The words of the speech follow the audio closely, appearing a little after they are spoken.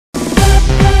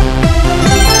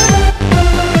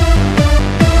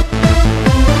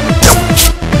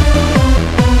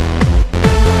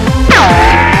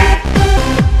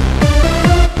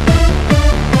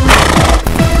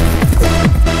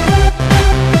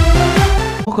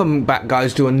Welcome back,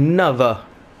 guys, to another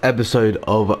episode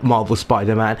of Marvels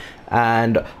Spider-Man.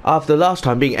 And after last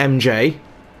time being MJ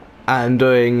and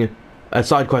doing a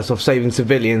side quest of saving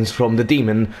civilians from the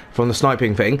demon from the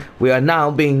sniping thing, we are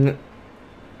now being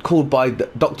called by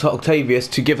Dr. Octavius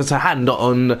to give us a hand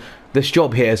on this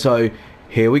job here. So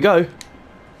here we go.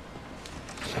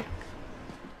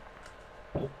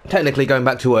 Technically going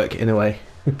back to work in a way.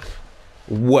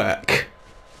 Work.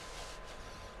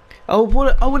 I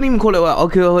wouldn't even call it work.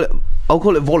 I'll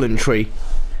call it voluntary,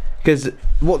 because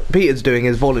what Peter's doing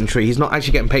is voluntary. He's not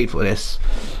actually getting paid for this,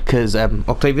 because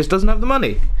Octavius doesn't have the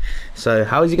money. So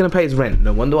how is he going to pay his rent?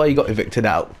 No wonder why he got evicted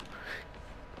out.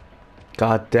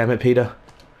 God damn it, Peter.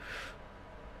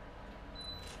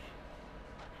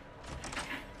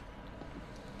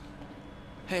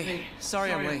 Hey,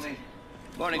 sorry I'm late.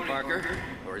 Morning, Parker.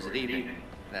 Or is it evening?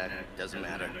 That doesn't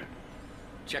matter.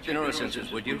 Check the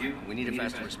neurosensors, would you? We need a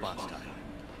faster response time.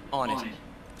 On it.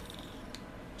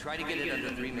 Try to get it under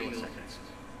 3 milliseconds.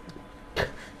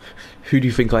 Who do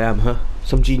you think I am, huh?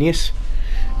 Some genius?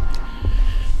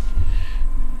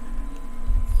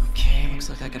 Okay, looks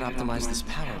like I could optimize this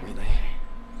power relay.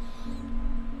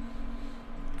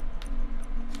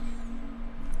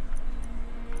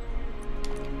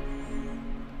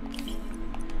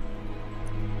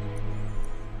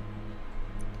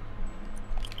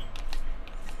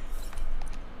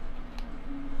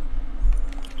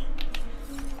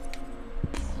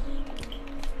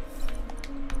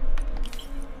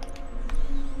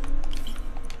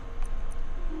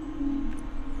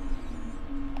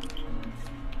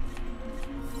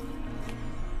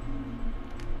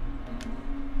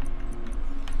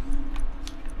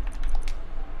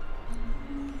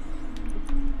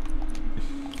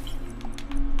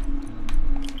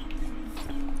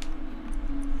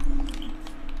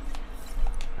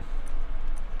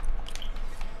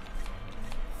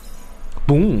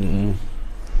 Boom.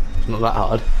 It's not that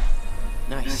hard.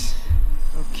 Nice.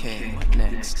 Okay, what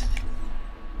next?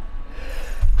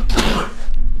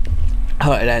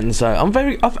 Alright then, so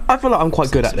I feel like I'm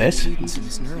quite good at this. In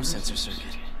this neurosensor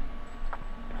circuit.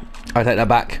 I take that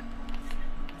back.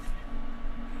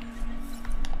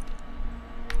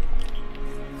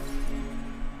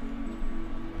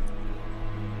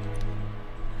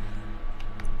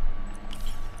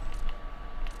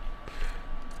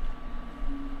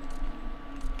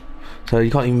 So you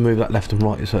can't even move that left and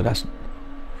right, so that's,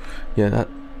 yeah, that,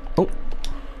 oh,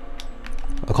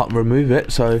 I can't remove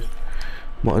it, so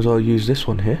might as well use this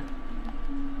one here.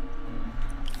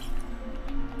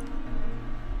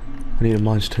 I need a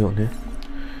 -2 on here.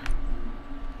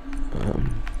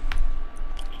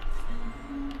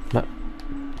 No.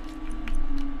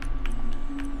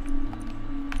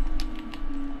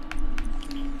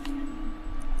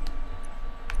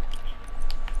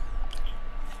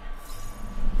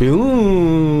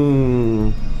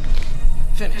 Boom.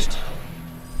 Finished.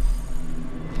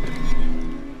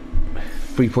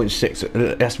 3.6.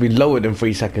 It has to be lower than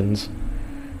 3 seconds.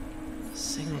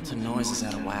 Signal to noise is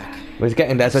out of whack. But it's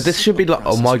getting there, so this should be like,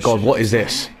 oh my god, what is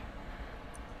this?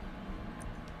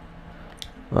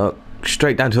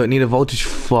 Straight down to it, need a voltage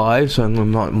 5, so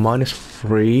I'm like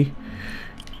 -3.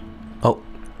 Oh,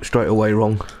 straight away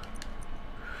wrong.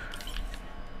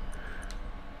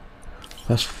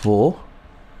 That's 4.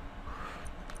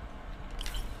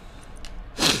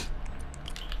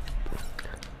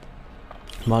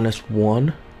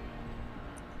 -1.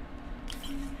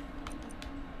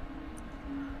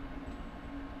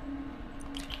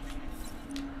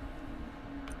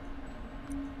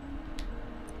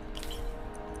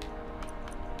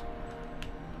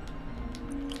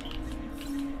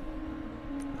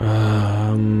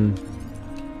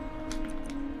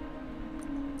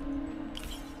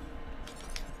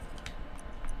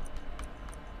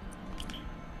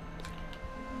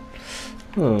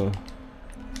 Huh.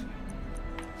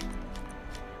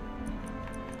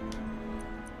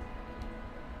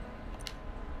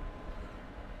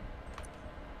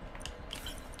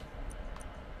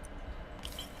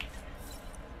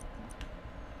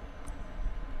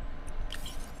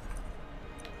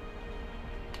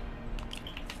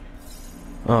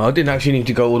 Oh, I didn't actually need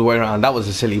to go all the way around. That was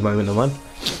a silly moment of mine.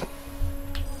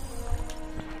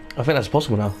 I think that's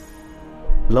possible now.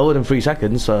 Lower than 3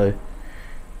 seconds, so...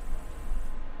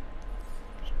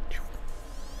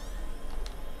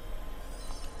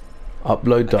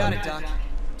 Upload done. Got it, Doc.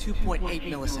 2.8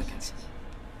 milliseconds.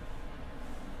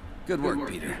 Good work,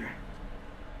 Peter.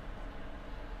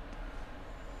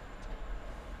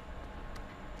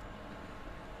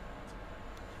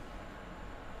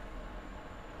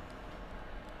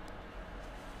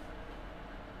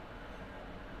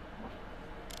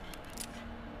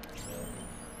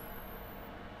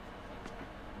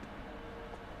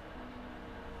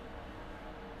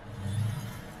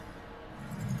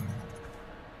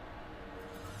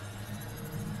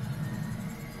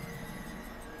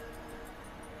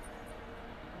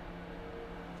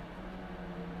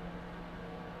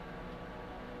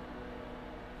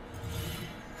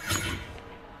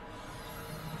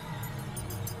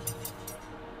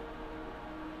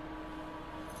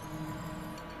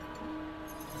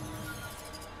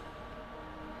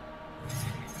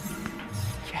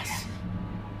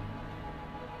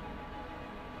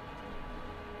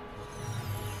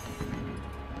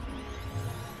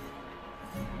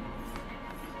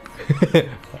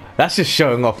 That's just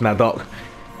showing off now, Doc.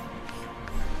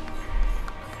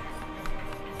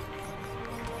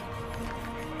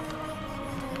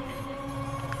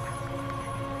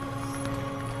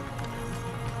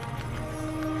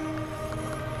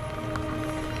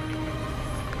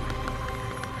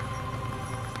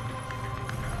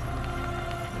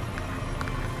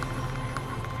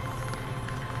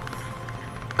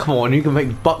 Come on, you can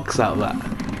make bucks out of that.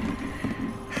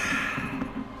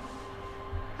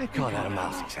 I call that a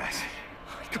mild success.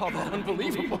 I call that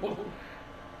unbelievable.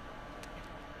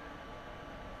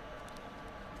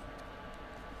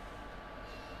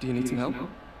 Do you need some help?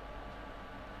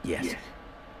 Yes.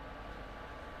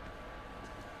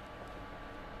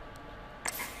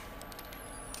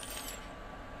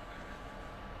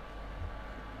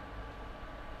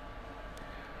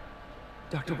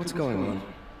 Doctor, what's going on?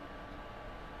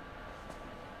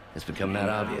 It's become that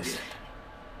obvious.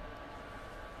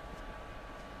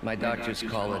 My doctors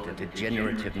call it a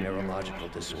degenerative neurological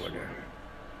disorder.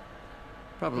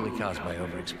 Probably caused by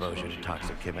overexposure to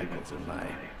toxic chemicals in my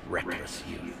reckless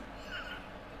youth.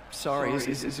 Sorry,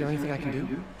 is there anything I can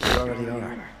do? You already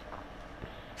are.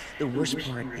 The worst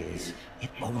part is, it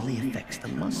only affects the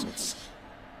muscles.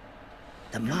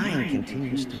 The mind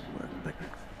continues to work, but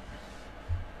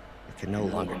it can no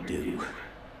longer do.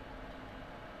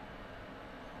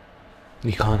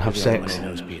 You can't have You're the only sex. one who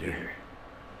knows, Peter.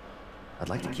 I'd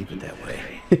like to keep it that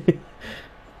way.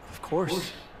 Of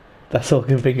course. That's all I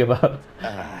can think about.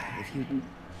 If you'd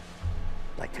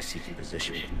like to seek a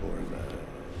position with more of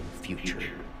a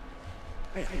future.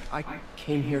 I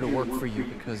came here to work for you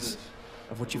because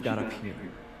of what you've got up here.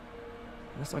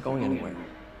 That's not going anywhere.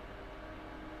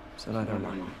 So neither am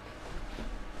I.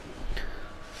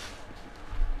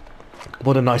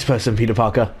 What a nice person, Peter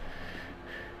Parker.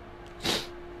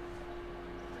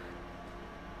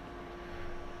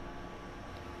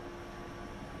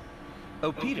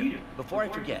 Oh, Peter, before I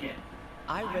forget,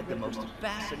 I read the most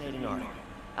fascinating article.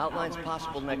 Outlines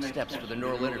possible next steps for the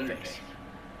neural interface.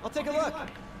 I'll take a look.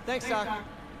 Thanks, Doc.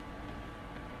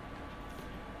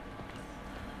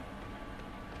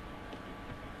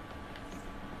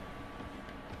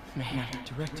 Man,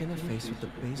 direct interface with the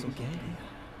basal ganglia.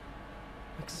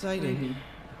 Exciting,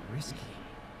 but risky.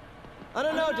 I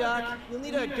don't know, Doc. You'll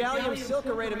need a gallium silk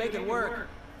array to make it work.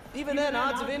 Even then,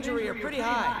 odds of injury are pretty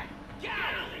high.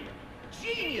 Gallery!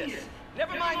 Genius!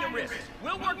 Never mind the risks.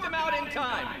 We'll work them out in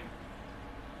time.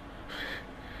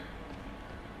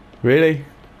 Really?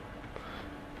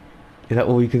 Is that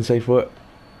all you can say for it?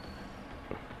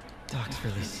 Doc's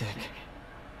really sick.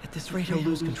 At this rate, he'll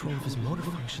lose control of his motor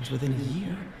functions within a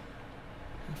year.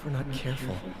 If we're not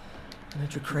careful, an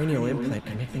intracranial implant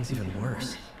can make things even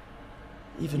worse.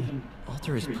 Even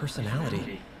alter his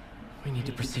personality. We need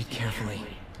to proceed carefully.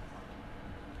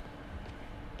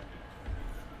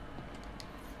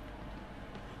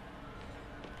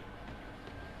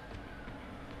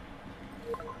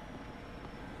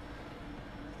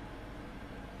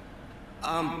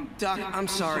 Doc, I'm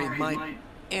sorry. My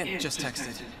aunt just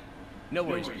texted. No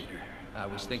worries, Peter. I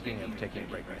was thinking of taking a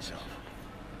break myself.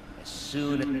 As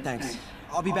soon as... Thanks.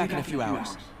 I'll be back in a few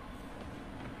hours.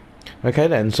 Okay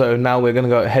then, so now we're going to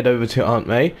go head over to Aunt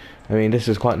May. I mean, this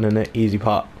is quite an easy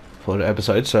part for the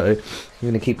episode, so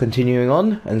we're going to keep continuing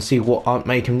on and see what Aunt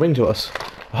May can bring to us.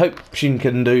 I hope she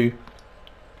can do...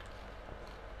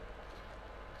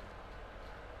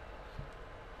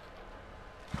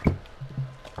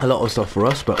 a lot of stuff for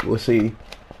us, but we'll see.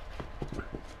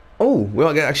 Oh, we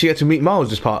might actually get to meet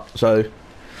Miles this part, so...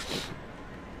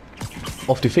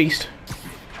 off to feast.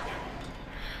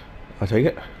 I take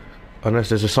it. Unless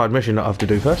there's a side mission that I have to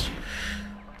do first.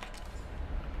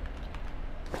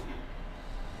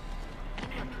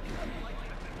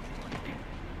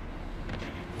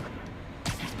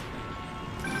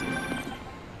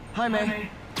 Hi, May.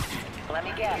 Let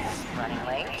me guess, running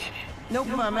late? Nope,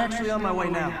 I'm actually on my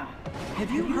way now. Have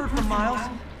you heard from Miles?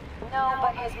 No,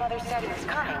 but his mother said he was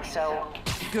coming, so...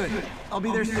 Good. I'll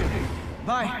be there soon.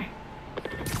 Bye.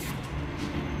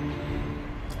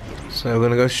 So we're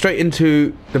going to go straight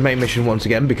into the main mission once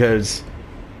again, because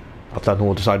I've done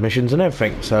all the side missions and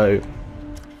everything, so...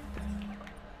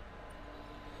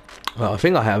 well, I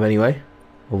think I have anyway,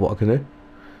 of what I can do.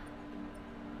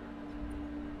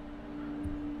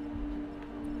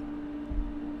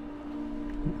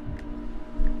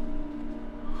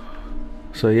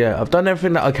 So yeah, I've done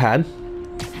everything that I can.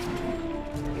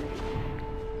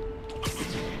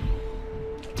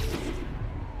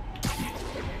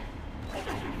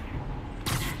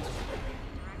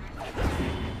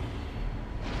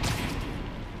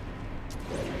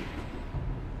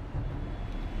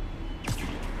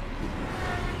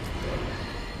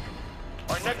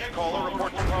 Next caller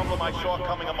reports a problem I saw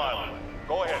coming a mile away.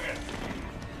 Go ahead.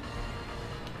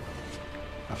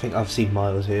 I think I've seen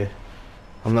Miles here.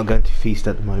 I'm not going to feast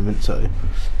at the moment, so.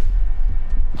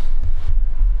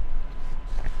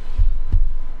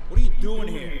 What are you doing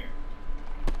here?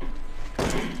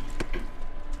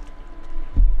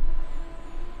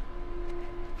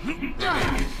 We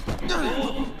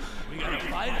gotta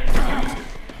fight?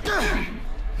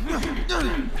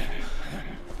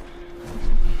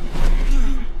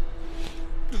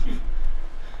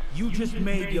 You just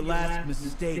made your last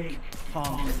mistake,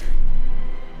 punk.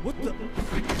 What the?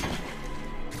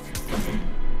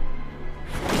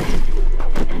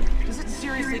 Does it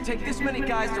seriously take this many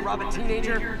guys to rob a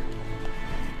teenager?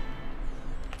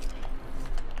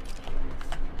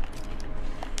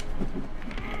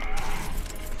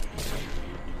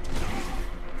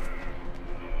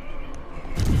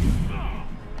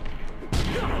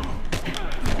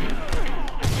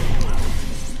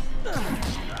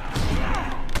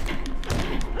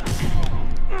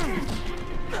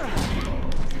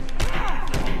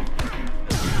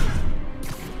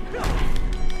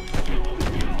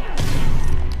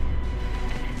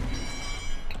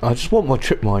 I just want my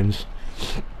trip mines.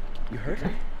 You hurt?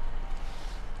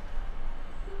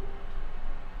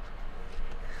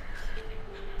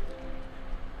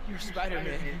 You're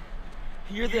Spider-Man.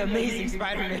 You're the amazing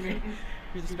Spider-Man.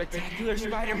 You're the spectacular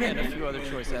Spider-Man. A few other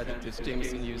choice adjectives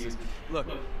Jameson uses. Look,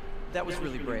 that was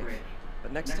really brave.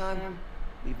 But next time,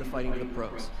 leave the fighting to the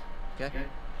pros. Okay?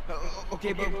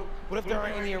 Okay, but what if there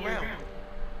aren't any around?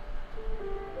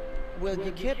 Well,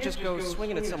 you can't just go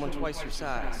swinging at someone twice your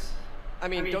size. I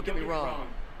mean, don't get me wrong.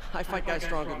 I fight guys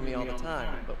stronger than me all the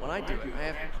time, but when I do it, I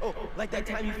have... Oh, like that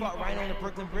time you fought Rhino on the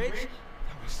Brooklyn Bridge?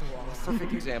 That was so awesome.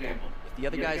 Perfect example. If the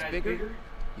other guy's bigger, you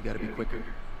gotta be quicker.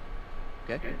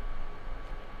 Okay?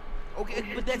 Okay,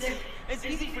 but it's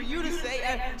easy for you to say.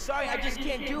 Sorry, I just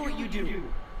can't do what you do.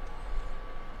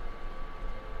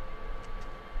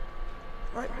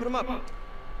 All right, put him up.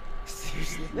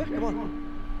 Seriously? Yeah, come on.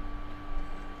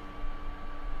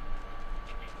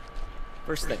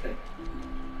 First thing,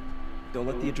 don't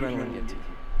let the adrenaline get to you.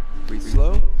 Breathe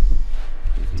slow,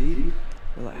 breathe deep,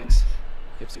 relax.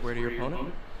 Hip square to your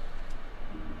opponent.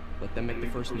 Let them make the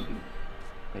first move.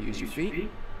 Now use your feet.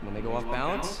 When they go off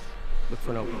balance, look for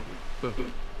an opening.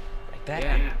 Boom. Like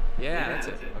that? Yeah, that's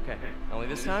it. Okay. Only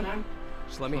this time,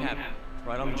 just let me have it.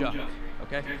 Right on the jaw.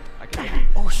 Okay? I can.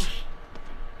 Oh, shit.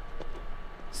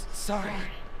 Sorry.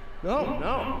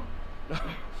 No.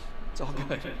 It's all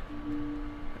good.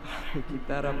 Keep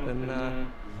that up and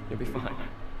you'll be fine.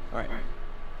 All right.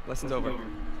 Lesson's over.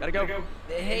 Gotta go.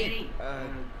 Hey.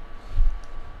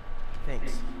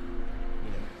 Thanks.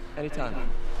 Anytime.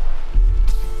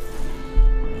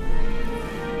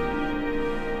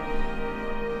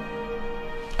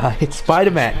 It's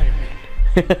Spider-Man.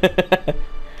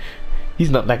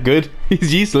 He's not that good.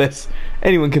 He's useless.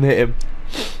 Anyone can hit him.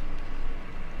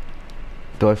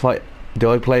 Do I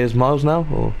play as Miles now,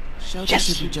 or? Shelter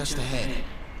should be just ahead.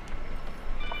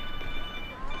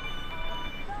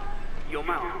 Yo,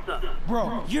 Miles, what's up?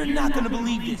 Bro, you're not gonna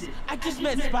believe this. I just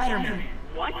met Spider-Man.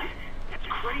 What? That's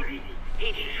crazy.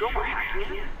 Hey, Schumer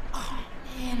hacking you? Oh,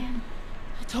 man.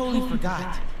 I totally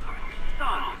forgot.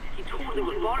 Son, he totally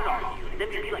would bodyguard you, and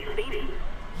then you'd be like famous.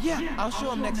 Yeah, I'll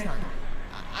show him next time.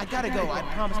 I gotta go. I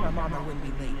promised my mom I wouldn't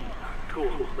be late.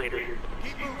 Cool, later.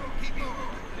 Keep moving, keep moving.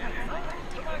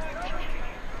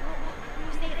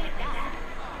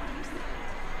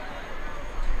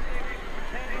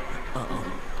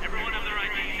 Everyone have their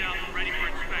IDs out, ready for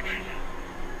inspection.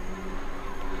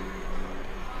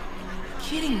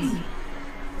 Kidding me?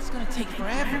 It's gonna take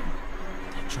forever.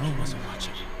 That drone wasn't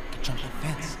watching. I could jump the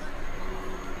fence.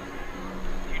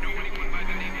 You know anyone by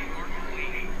the name of Marvels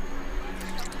Spiderman?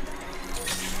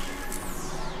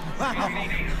 Wow,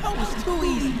 that was too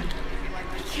easy. I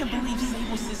can't believe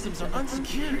Sable systems are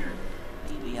unsecured.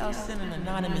 Maybe I'll send an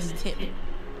anonymous tip.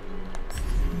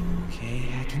 Okay,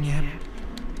 hacking app.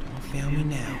 Don't fail me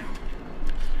now.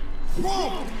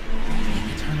 Whoa!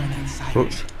 Turn on that side.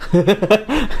 Oops.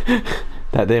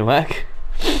 That didn't work.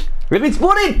 We've been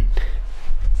spawning!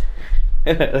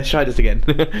 Let's try this again.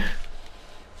 Okay,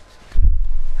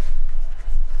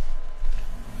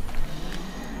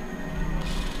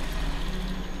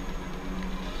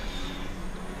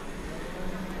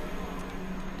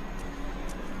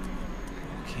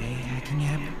 hacking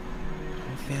app.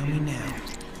 Don't fail me now.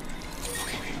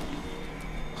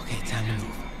 Okay, time to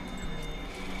move.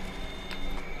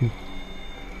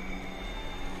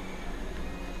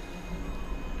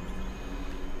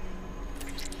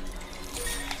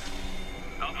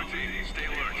 Alpha team, stay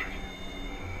alert.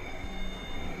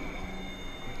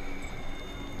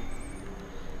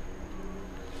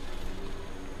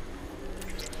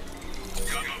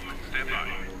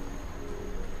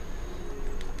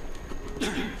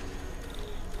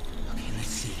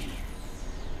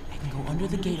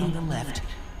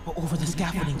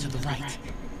 scaffolding to the right.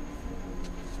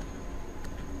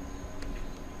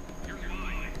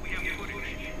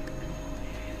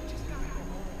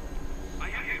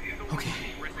 Okay,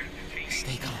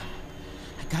 stay calm.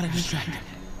 I gotta distract him.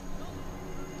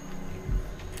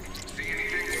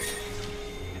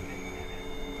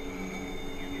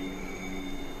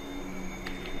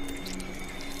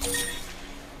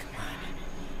 Come on,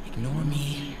 ignore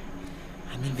me.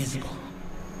 I'm invisible.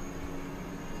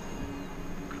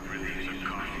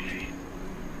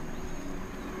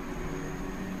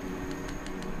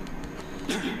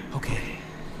 Okay,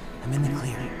 I'm in the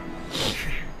clear.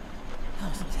 That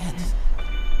was intense.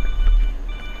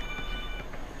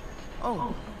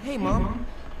 Oh, hey, Mom.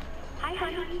 Hi,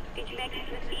 honey. Did you make it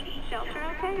to the feeding shelter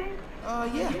okay?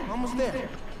 Yeah, almost there.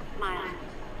 Miles,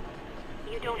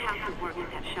 you don't have to work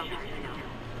at that shelter, you know.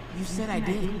 You said I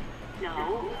did.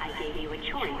 No, I gave you a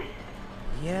choice.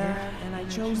 Yeah, and I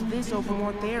chose this over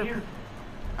more therapy.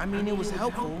 I mean, it was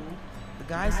helpful. The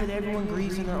guy said everyone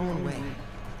grieves in their own way.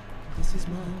 This is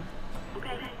mine.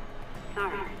 Okay.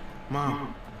 Sorry.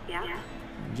 Mom, Yeah?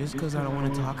 just because I don't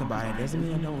want to talk about it doesn't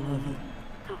mean I don't love you.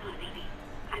 Oh, honey.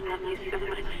 I love you so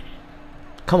much.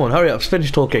 Come on, hurry up.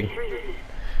 Finish talking.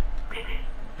 Okay?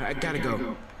 I gotta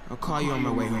go. I'll call you on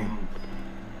my way home.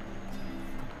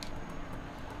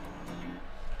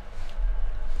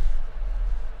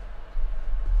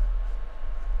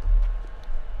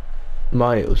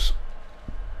 Miles.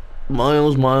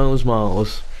 Miles, Miles,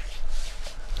 Miles.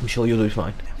 I'm sure you'll do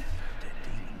fine.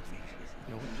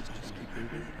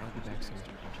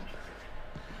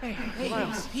 Hey,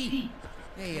 Miles, Pete.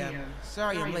 Hey,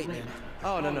 sorry I'm late, man.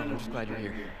 Oh, no, I'm just glad you're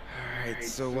here. Alright,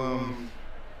 so,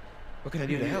 what can I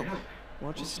do to help? Why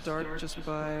don't you start just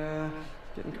by,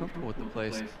 getting comfortable with the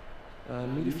place?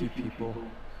 Meet a few people.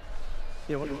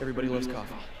 You know what? Everybody loves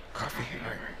coffee. Coffee,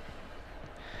 alright.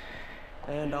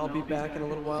 And I'll be back in a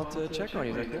little while to check on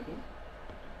you, is that good?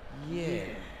 Yeah.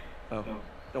 Oh,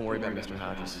 don't worry about Mr.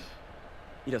 Hodges.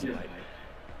 He doesn't bite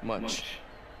much.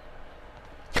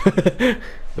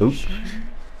 Oops.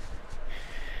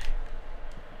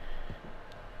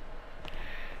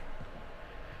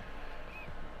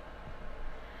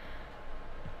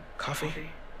 Coffee?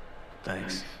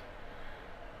 Thanks.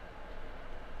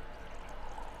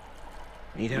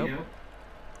 Need help?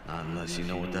 Not unless you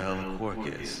know what the hell a quark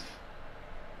is.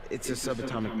 It's a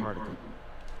subatomic particle.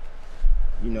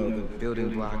 You know, the building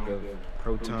block of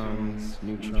protons,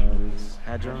 neutrons,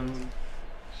 hadrons.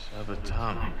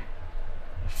 Subatomic.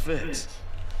 Fits.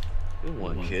 Good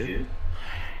one, kid.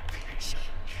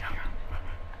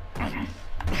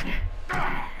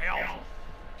 Hell.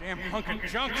 Damn hunk of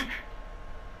junk.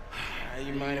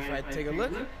 You mind if I take a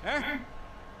look? Huh?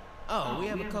 Oh, we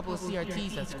have a couple of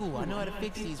CRTs at school. I know how to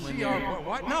fix these when CR,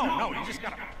 what? No, you just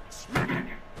gotta smack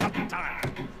it. Up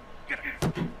time. Get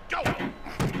it. Go!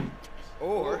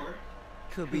 Or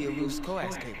could be a loose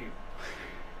coax cable.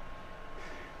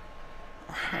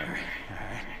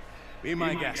 Alright. Be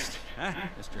my guest, huh?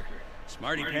 Mr.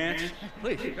 Smarty Pants.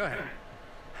 Please, go ahead.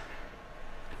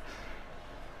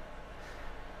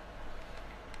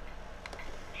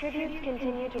 Tributes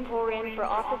continue to pour in for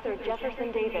Officer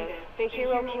Jefferson Davis, the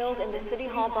hero killed in the City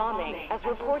Hall bombing, as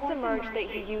reports emerge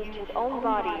that he used his own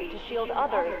body to shield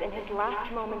others in his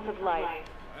last moments of life.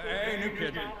 Hey, new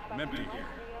kid. I'm empty here.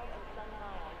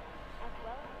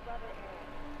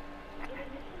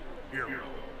 Hero.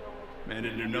 Man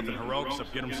didn't do nothing heroic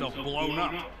except get himself blown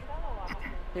up.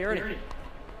 Hey, Ernie.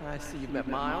 I see you've met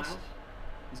Miles.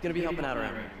 He's gonna be helping out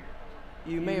around here.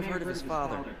 You may have heard of his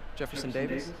father, Jefferson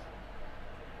Davis.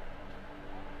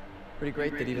 Pretty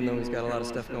great that even though he's got a lot of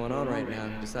stuff going on right now,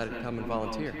 he decided to come and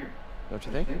volunteer. Don't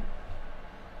you think?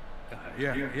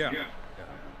 Yeah.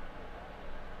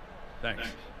 Thanks.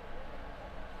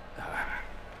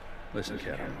 Listen,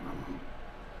 kid, I'm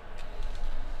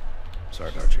sorry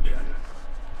about your dad.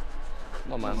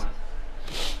 Come on, Miles.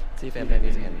 See if Aunt May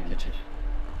needs a hand in the kitchen.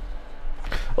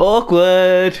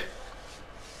 Awkward.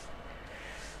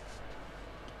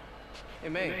 Hey,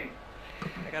 May.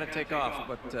 I gotta take off,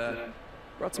 but,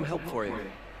 brought some help for you.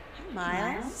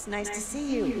 Miles, nice to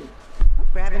see you.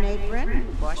 Grab an apron,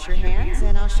 wash your hands,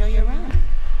 and I'll show you around.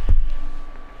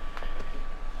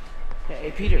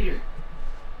 Hey, Peter.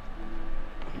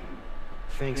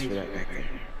 Thanks for that back there.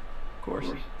 Of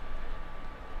course.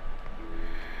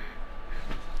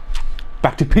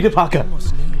 Back to Peter Parker.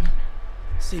 Almost noon.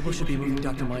 Sable should be moving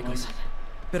Dr. Michaels.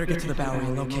 Better get to the Bowery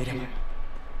and locate him.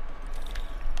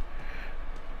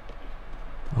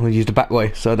 I'm gonna use the back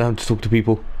way so I don't have to talk to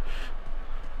people.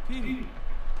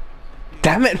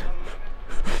 Damn it!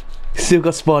 Still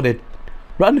got spotted.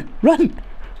 Run!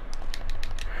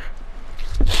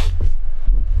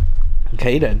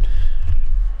 Okay then.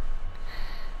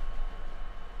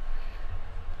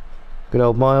 Good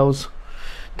old Miles,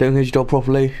 doing his job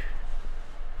properly.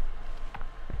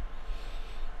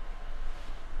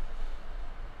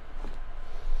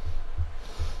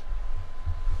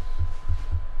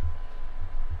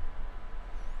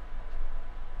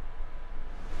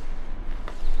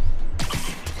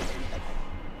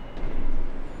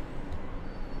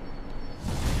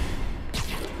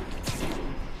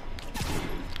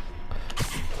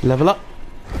 Level up.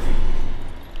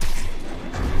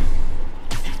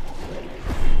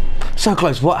 So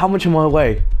close. What? How much am I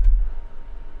away?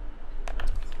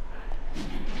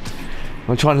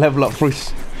 I'm trying to level up through.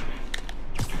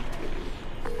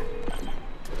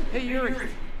 Hey Yuri,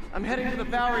 I'm heading to the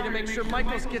Bowery to make sure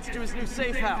Michaels gets to his new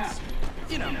safe house.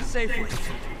 You know, safely.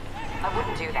 I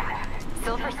wouldn't do that.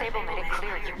 Silver Sable made it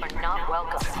clear you are not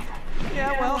welcome.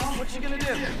 Yeah, well, what you gonna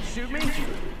do? Shoot me?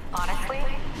 Honestly,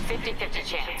 50-50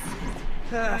 chance.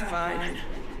 Fine.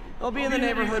 I'll be in the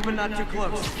neighborhood, but not too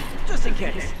close. Just in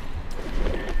case.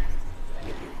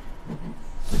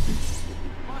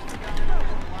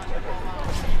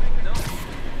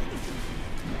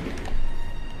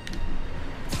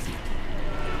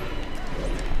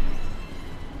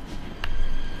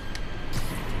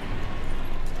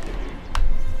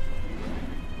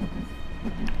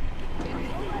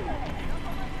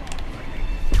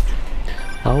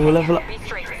 I will level up. Be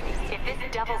straight with me. If this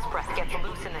devil's breath gets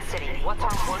loose in the city, what's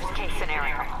our worst case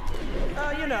scenario?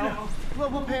 You know,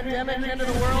 global pandemic, end of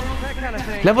the world, that kind of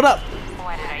thing. Leveled up.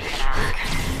 Why did I even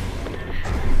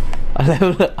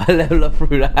ask? I level up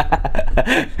through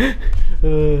that.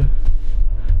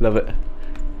 Love it.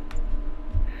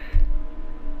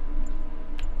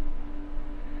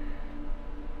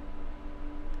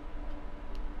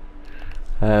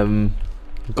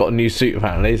 Got a new suit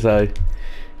apparently, so.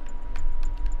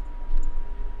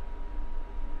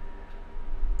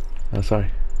 Oh,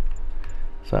 sorry.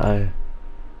 So, I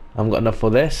haven't got enough for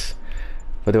this,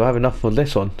 but do I have enough for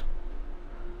this one?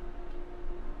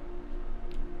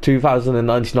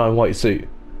 2099 white suit.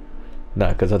 No,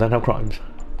 because I don't have crimes.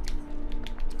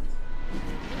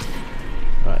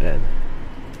 Right then.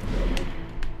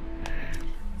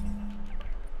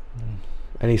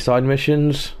 Any side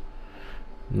missions?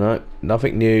 No,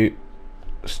 nothing new.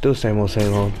 Still same old,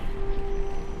 same old.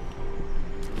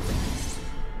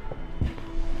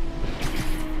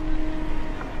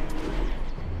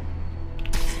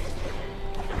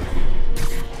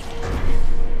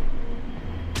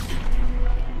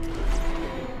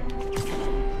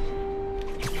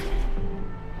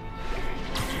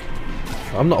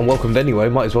 I'm not unwelcomed anyway,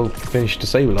 might as well finish the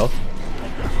Sable off.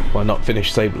 Well, not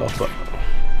finish Sable off, but...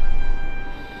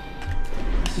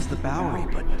 This is the Bowery,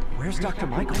 but where's Dr.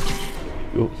 Michael?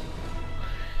 Ooh.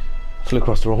 Flew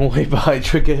across the wrong way, but I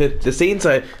triggered the scene,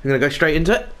 so I'm going to go straight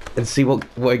into it and see what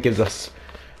it gives us.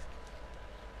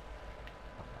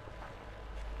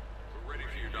 We're ready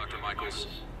for you, Dr. Michaels.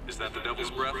 Is that the Devil's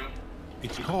Breath?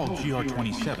 It's called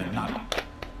GR27, not...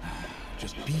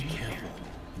 Just be careful.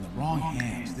 In the wrong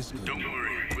hands, this could... Don't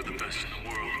worry, we're the best in the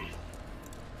world.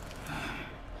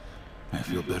 I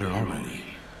feel better already.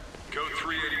 Code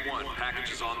 381,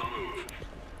 package is on the move.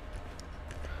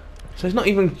 So it's not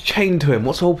even chained to him,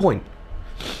 what's the whole point?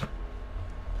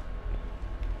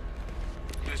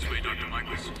 This way, Dr.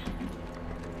 Michaels.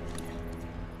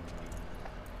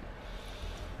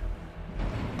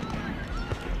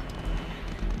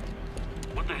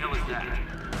 What the hell is that?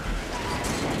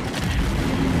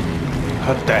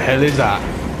 What the hell is that?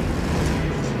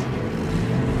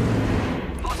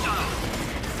 Hostile!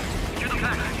 Secure the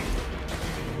package!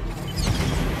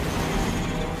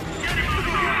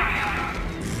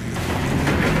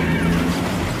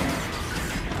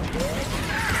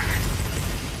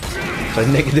 So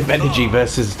negative energy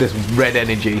versus this red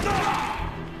energy.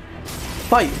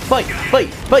 Fight, fight, fight,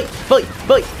 fight, fight,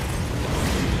 fight!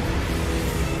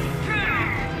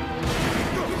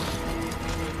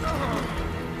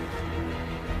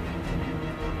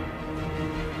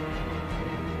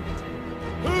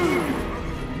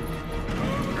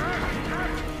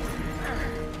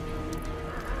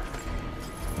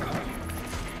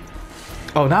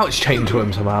 Oh, now it's chained to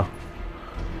him somehow.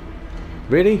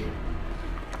 Really?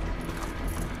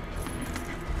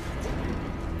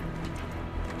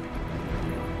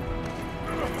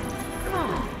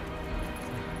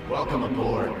 Welcome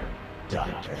aboard,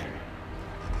 Doctor.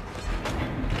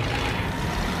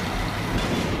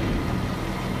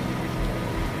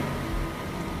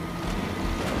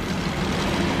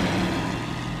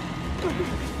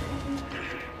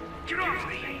 Get off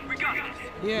me! We got this!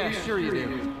 Yeah, sure you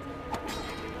do.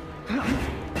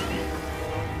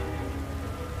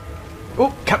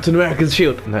 Oh, Captain America's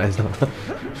shield. No, it's not.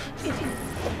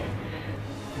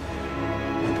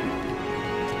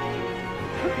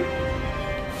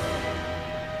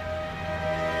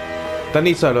 Don't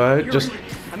need solo, just...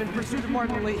 I'm in pursuit of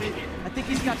Martin Lee. I think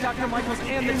he's got Dr. Michaels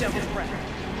and the Devil's Breath.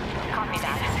 Copy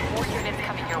that. More units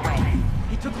coming your way.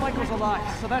 He took Michaels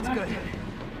alive, so that's good.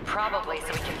 Probably so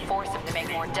we can force him to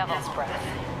make more Devil's Breath.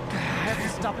 I have to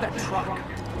stop that truck.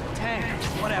 Tank,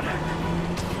 whatever.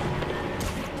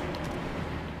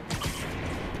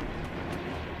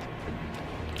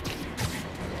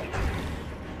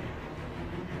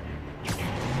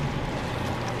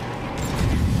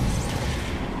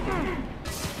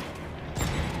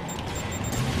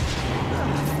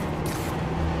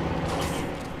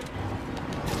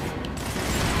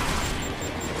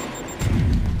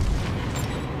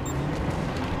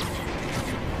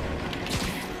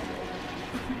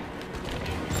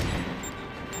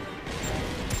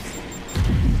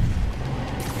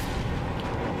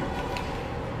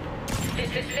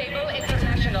 Disable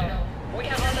International. We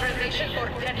have authorization for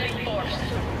deadly force.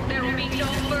 There will be no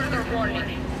further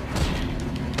warning.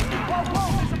 Whoa,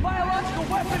 whoa, there's a biological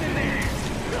weapon in there!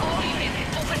 All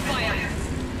units, open fire.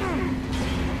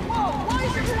 Whoa, why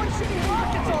is everyone shooting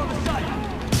rockets all of a sudden?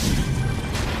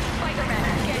 Spider-Man,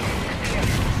 get here.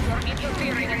 You're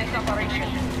interfering in this operation.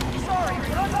 Sorry,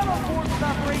 but I'm not on board with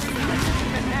Operation Ulysses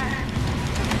in Manhattan.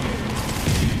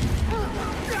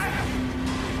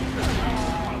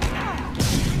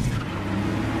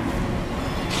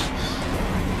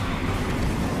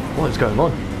 What is going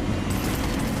on? I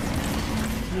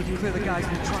need to clear the guys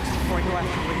in the trucks before I go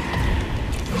after Lee.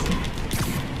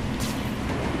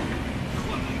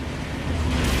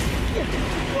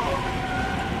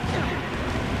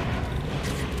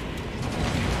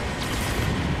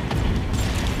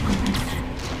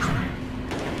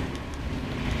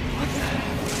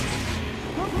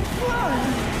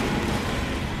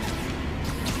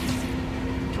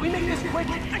 Can we make this quick?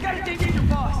 I gotta dig in your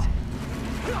boss.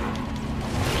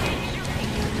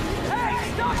 Hey,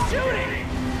 stop shooting!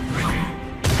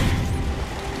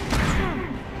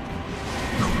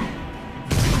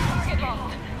 Target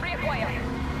locked. Reacquire.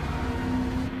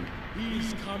 He's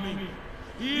coming.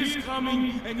 He is coming,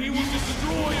 and he will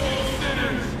destroy all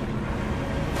sinners.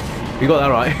 You got that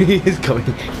right. He is coming.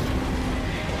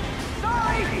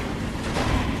 Sorry!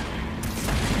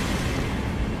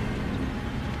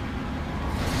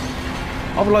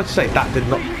 I would like to say that did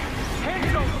not. Hand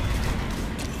it over!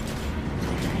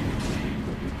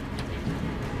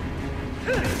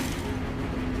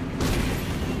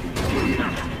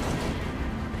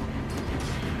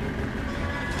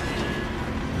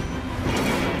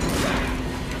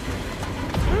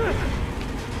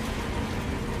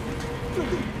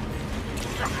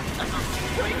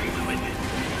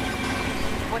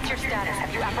 What's your status?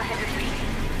 Have you apprehended Lee?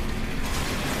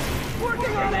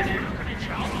 Working on it!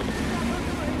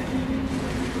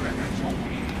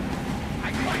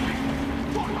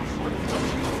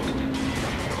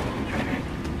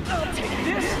 I'll take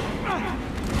this!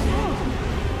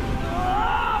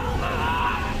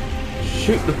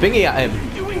 Shoot the thingy at him.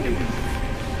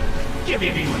 Give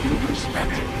everyone new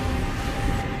perspective.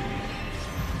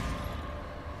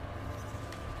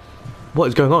 What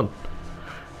is going on?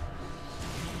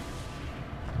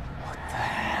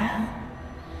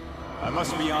 I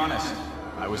must be honest.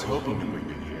 I was hoping to bring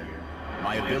you here.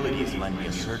 My abilities lend me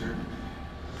a certain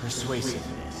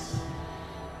persuasiveness.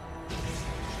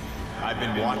 I've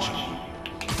been watching you.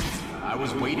 I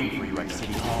was waiting for you at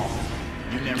City Hall.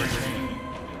 You never came.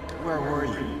 Where were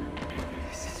you?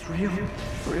 Is this real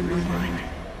or in my mind?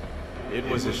 It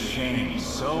was a shame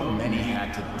so many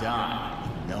had to die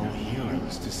with no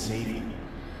heroes to save you.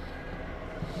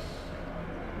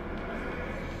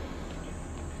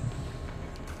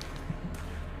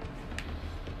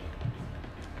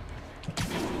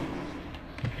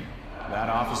 That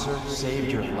officer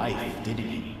saved your life, didn't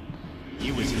he?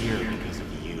 He was here because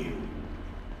of you.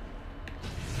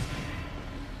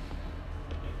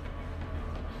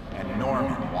 And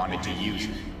Norman wanted to use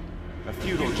it. A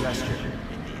futile gesture,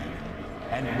 in the end.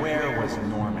 And where was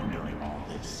Norman during all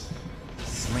this?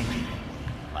 Slinking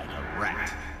like a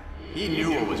rat. He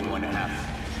knew what was going to happen,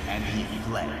 and he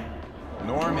fled.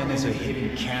 Norman is a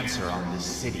hidden cancer on this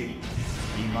city.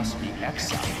 He must be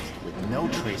exiled with no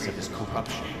trace of his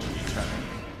corruption to return.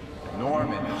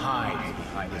 Norman hides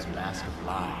behind his mask of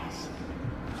lies.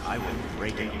 I will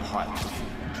break it apart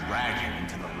and drag him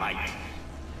into the light.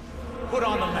 Put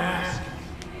on the mask.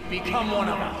 Become one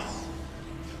of us.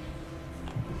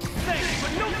 Thanks,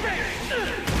 but no thanks!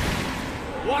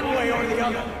 One way or the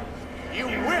other, you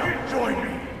will join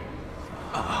me.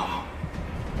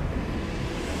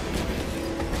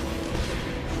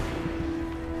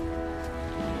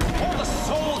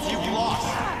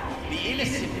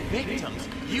 innocent victims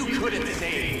you couldn't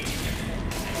save.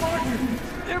 Martin,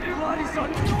 their blood is on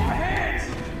your hands!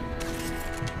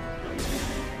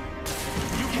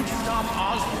 You can stop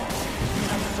Oswald. You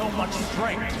have so much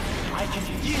strength. I can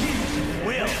give you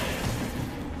will.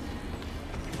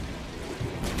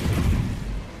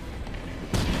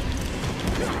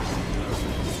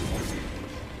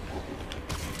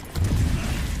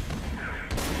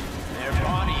 Their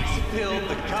bodies filled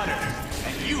the gutters,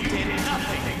 and you did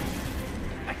nothing.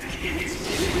 I can't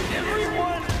save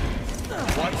everyone!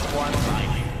 What's one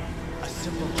life? A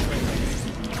simple trade.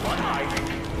 One life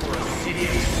for a city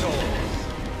of souls.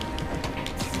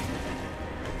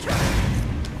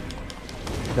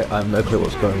 I have no clue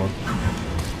what's going on.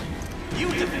 You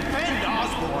defend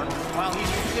Osborn while he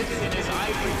sits in his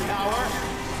ivory tower?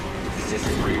 This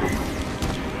isn't real.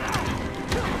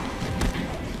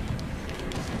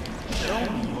 Show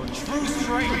me your true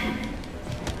strength.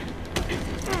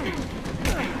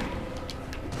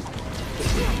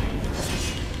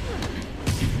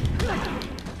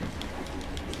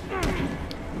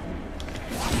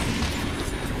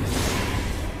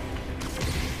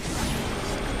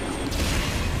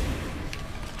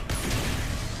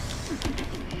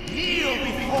 Kneel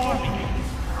before me.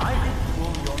 I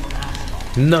will pull your mask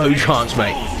off. No chance,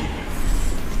 mate.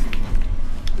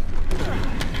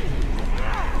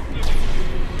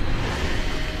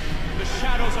 The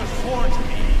shadows are sworn to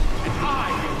me, and I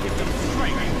will give them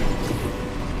strength.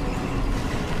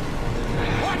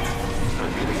 What?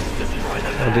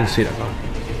 I didn't see that one.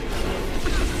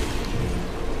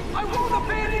 I won't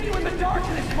abandon you in the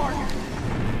darkness, Martin!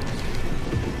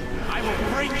 I will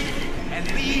break you and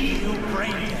leave you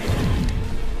brain dead.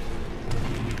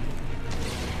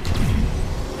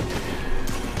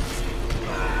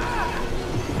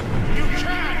 You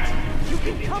can't! You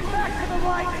can come back to the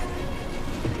light!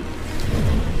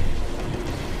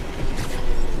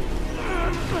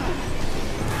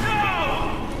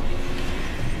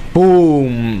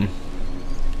 Boom.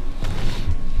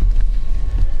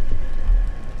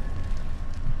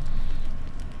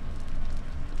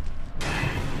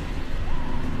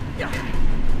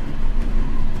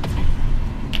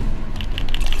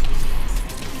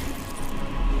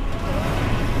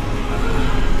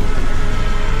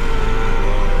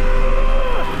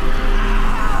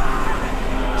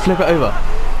 Flip it over.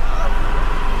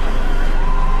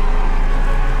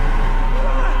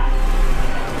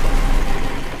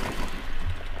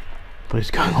 What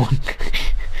is going on? You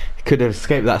could have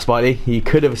escaped that, Spidey. You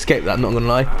could have escaped that, not gonna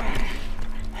lie.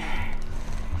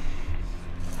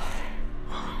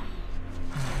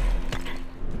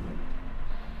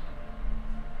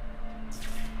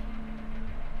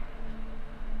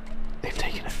 They've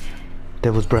taken it.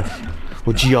 Devil's Breath.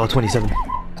 Or GR27.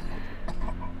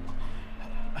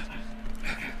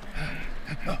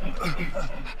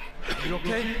 You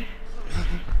okay?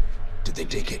 Did they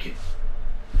take it?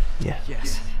 Yeah.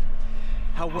 Yes.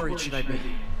 How worried should I be?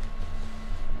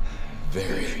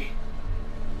 Very.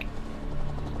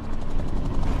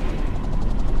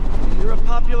 You're a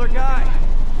popular guy.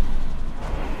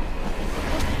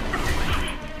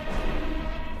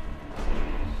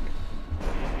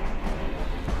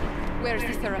 Where's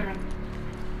the serum?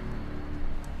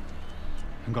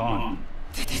 I'm gone.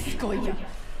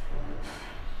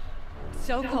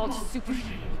 So-called superhero.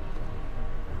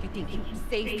 You think you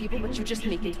save people, but you just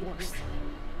make it worse.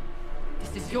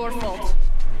 This is your fault.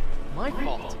 My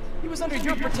fault? He was under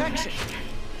your protection.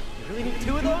 You really need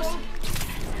two of those?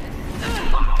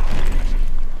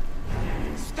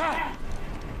 Stop!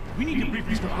 We need to brief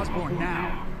Mr. Osborn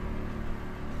now.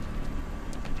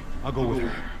 I'll go with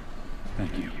her.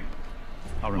 Thank you.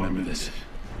 I'll remember this.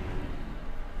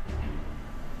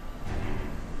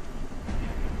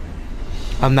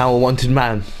 I'm now a wanted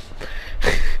man.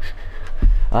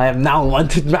 I am now a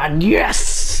wanted man.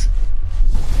 Yes!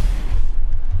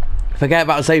 Forget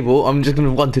about Sable. I'm just gonna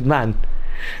be a wanted man.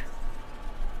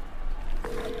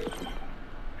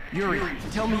 Yuri,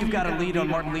 tell me you've got a lead on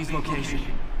Martin Lee's location.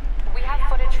 We have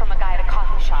footage from a guy at a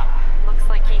coffee shop. Looks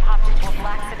like he hopped into a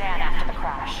black sedan after the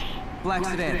crash. Black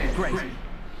sedan, great.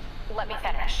 Let me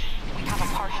finish. We have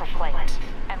a partial plate.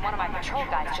 And one of my patrol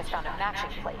guys just found a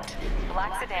matching plate.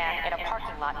 Black sedan in a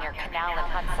parking lot near Canal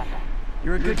and Hudson.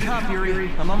 You're a good cop, Yuri.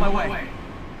 I'm on my way.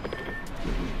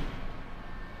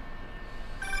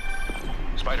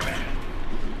 Spider-Man.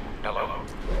 Hello.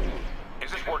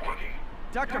 Is this working?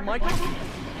 Dr. Michaels?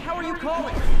 How are you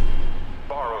calling?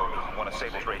 Borrowed one of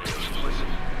Sable's radios. Listen.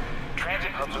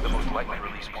 Transit hubs are the most likely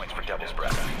release points for Devil's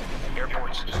Breath.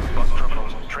 Airports, bus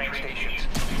terminals, train stations.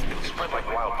 It'll spread like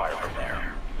wildfire from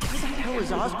there. Why the hell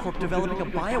is Oscorp developing a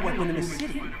bioweapon in the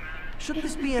city? Shouldn't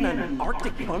this be in an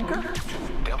Arctic bunker?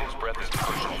 Devil's Breath is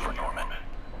personal for Norman.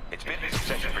 It's been his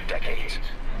obsession for decades.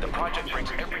 The project breaks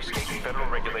every state and federal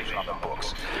regulation on the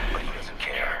books, but he doesn't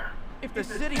care. If the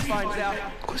city finds out...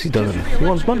 Of course he doesn't. He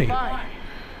wants money.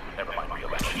 Never mind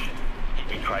re-election.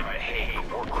 He'd be tried in The Hague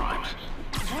for war crimes.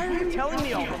 Why are you telling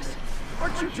me all this?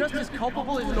 Aren't you just as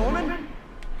culpable as Norman?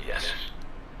 Yes.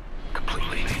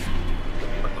 Completely.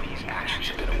 But these actions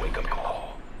have been a wake-up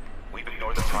call. We've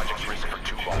ignored the project's risk for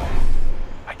too long.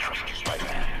 I trust you,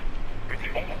 Spider-Man. You're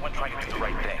the only one trying to do the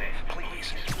right thing.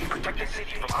 Please, protect the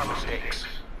city from our mistakes.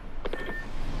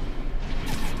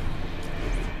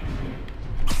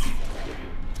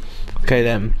 Okay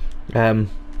then.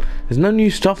 There's no new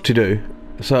stuff to do,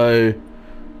 so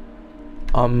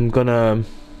I'm gonna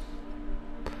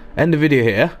end the video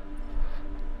here,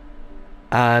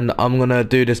 and I'm gonna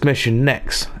do this mission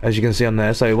next, as you can see on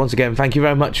there. So once again, thank you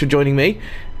very much for joining me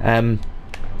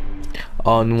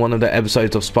on one of the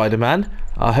episodes of Spider-Man.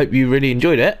 I hope you really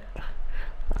enjoyed it,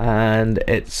 and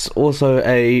it's also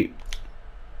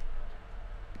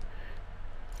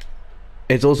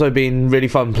been really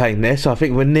fun playing this. I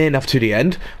think we're near enough to the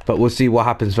end, but we'll see what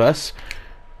happens first.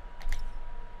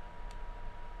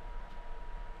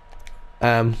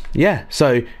 Yeah,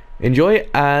 so enjoy,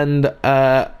 and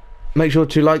make sure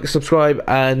to like, subscribe,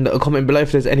 and comment below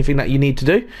if there's anything that you need to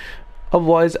do.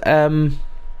 Otherwise,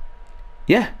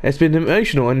 yeah, it's been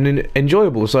emotional and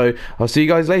enjoyable, so I'll see you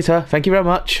guys later. Thank you very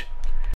much.